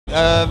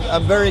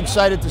I'm very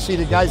excited to see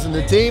the guys in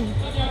the team,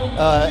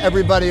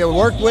 everybody I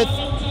work with,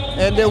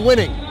 and they're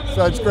winning,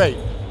 so it's great.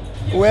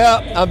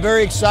 Well, I'm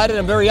very excited,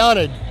 I'm very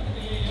honored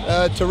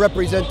to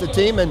represent the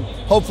team, and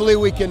hopefully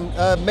we can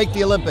make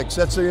the Olympics.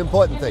 That's the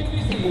important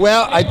thing.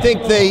 Well, I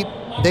think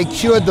they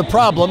cured the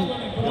problem.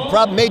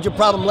 The major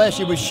problem last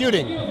year was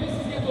shooting.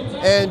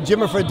 And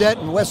Jimmer Fredette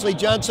and Wesley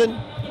Johnson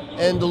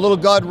and the little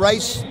guard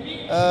Rice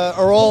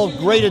are all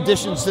great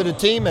additions to the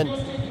team, and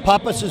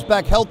Pappas is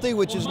back healthy,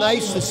 which is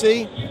nice to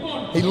see.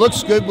 He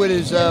looks good with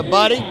his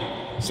body.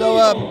 So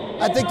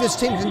I think this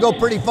team can go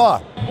pretty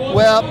far.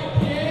 Well,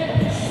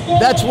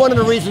 that's one of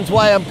the reasons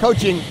why I'm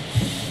coaching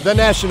the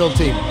national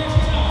team,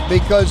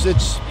 because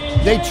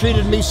they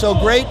treated me so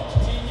great,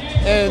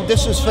 and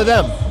this is for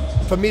them,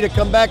 for me to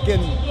come back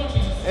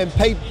and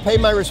pay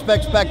my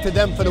respects back to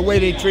them for the way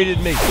they treated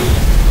me.